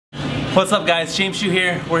What's up guys, James Shu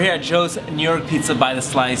here. We're here at Joe's New York Pizza by the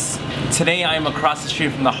Slice. Today I am across the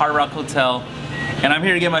street from the Hard Rock Hotel and I'm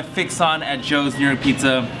here to get my fix on at Joe's New York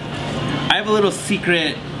Pizza. I have a little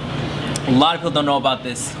secret, a lot of people don't know about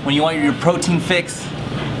this. When you want your protein fix,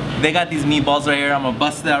 they got these meatballs right here. I'm gonna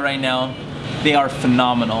bust it out right now. They are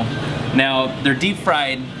phenomenal. Now, they're deep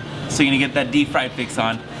fried, so you're gonna get that deep fried fix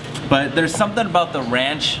on. But there's something about the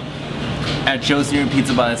ranch at Joe's New York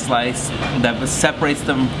Pizza by the Slice that separates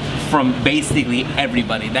them from basically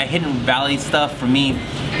everybody. That Hidden Valley stuff for me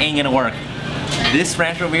ain't gonna work. This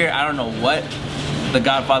ranch over here, I don't know what the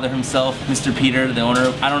Godfather himself, Mr. Peter, the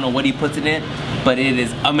owner, I don't know what he puts in it, but it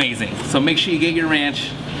is amazing. So make sure you get your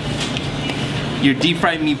ranch. Your deep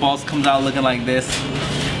fried meatballs comes out looking like this.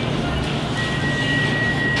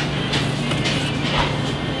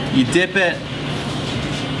 You dip it.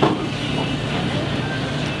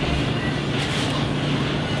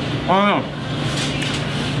 I don't know.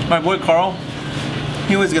 My boy Carl,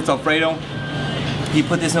 he always gets Alfredo. You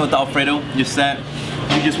put this in with the Alfredo, you're set.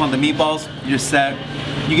 You just want the meatballs, you're set.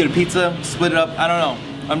 You get a pizza, split it up, I don't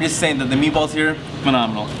know. I'm just saying that the meatballs here,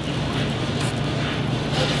 phenomenal.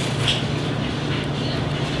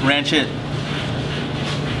 Ranch it.